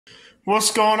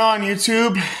What's going on,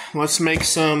 YouTube? Let's make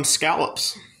some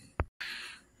scallops.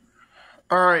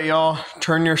 Alright, y'all,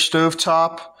 turn your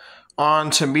stovetop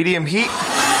on to medium heat.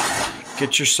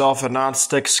 Get yourself a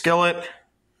non-stick skillet,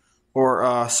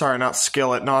 or sorry, not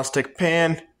skillet, non-stick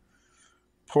pan.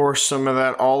 Pour some of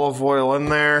that olive oil in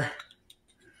there.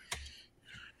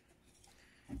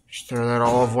 Just throw that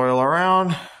olive oil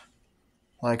around,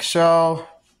 like so.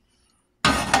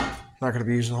 Not going to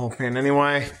be using the whole pan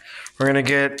anyway. We're going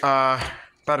to get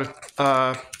about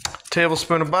a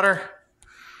tablespoon of butter.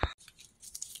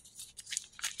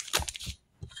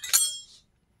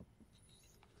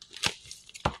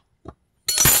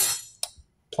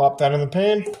 Plop that in the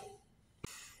pan.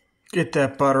 Get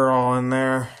that butter all in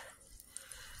there.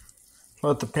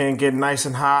 Let the pan get nice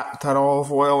and hot with that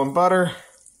olive oil and butter.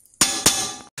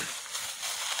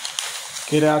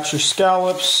 Get out your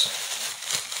scallops.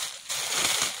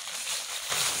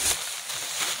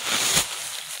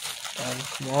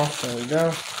 Come off, there we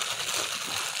go.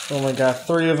 Only got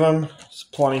 3 of them. It's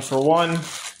plenty for one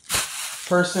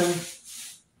person.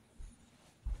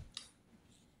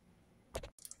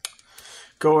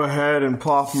 Go ahead and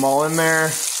plop them all in there.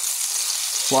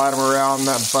 Slide them around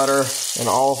that butter and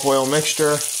olive oil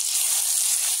mixture,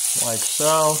 like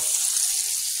so.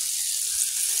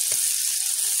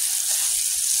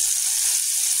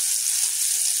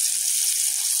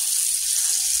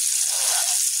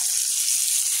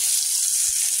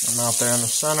 I'm out there in the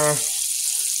center.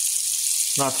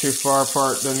 Not too far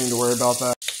apart, don't need to worry about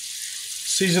that.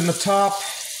 Season the top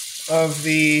of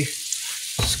the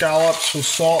scallops with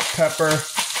salt, pepper,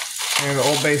 and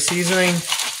Old Bay seasoning.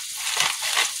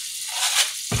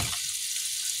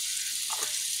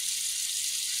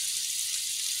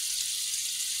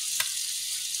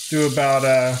 Do about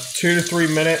 2 to 3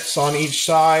 minutes on each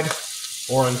side,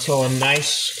 or until a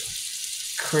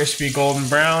nice crispy golden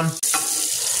brown.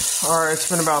 Alright, it's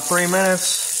been about 3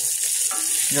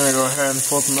 minutes. I'm going to go ahead and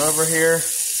flip them over here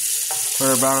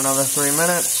for about another 3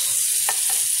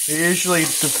 minutes. It usually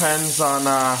depends on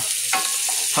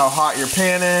how hot your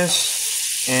pan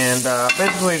is, and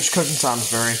basically just cooking times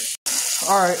vary.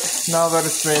 Alright, now that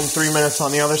it's been 3 minutes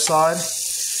on the other side,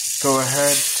 go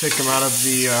ahead, take them out of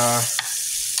the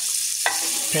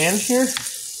pan here.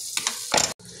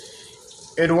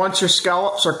 And once your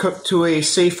scallops are cooked to a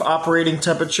safe operating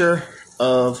temperature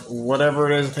of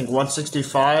whatever it is, I think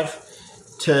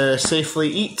 165 to safely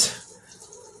eat,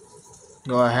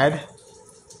 go ahead,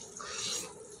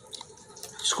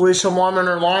 squeeze some lemon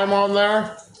or lime on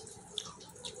there.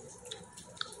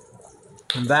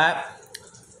 And that,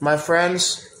 my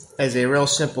friends, is a real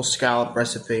simple scallop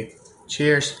recipe.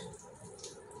 Cheers.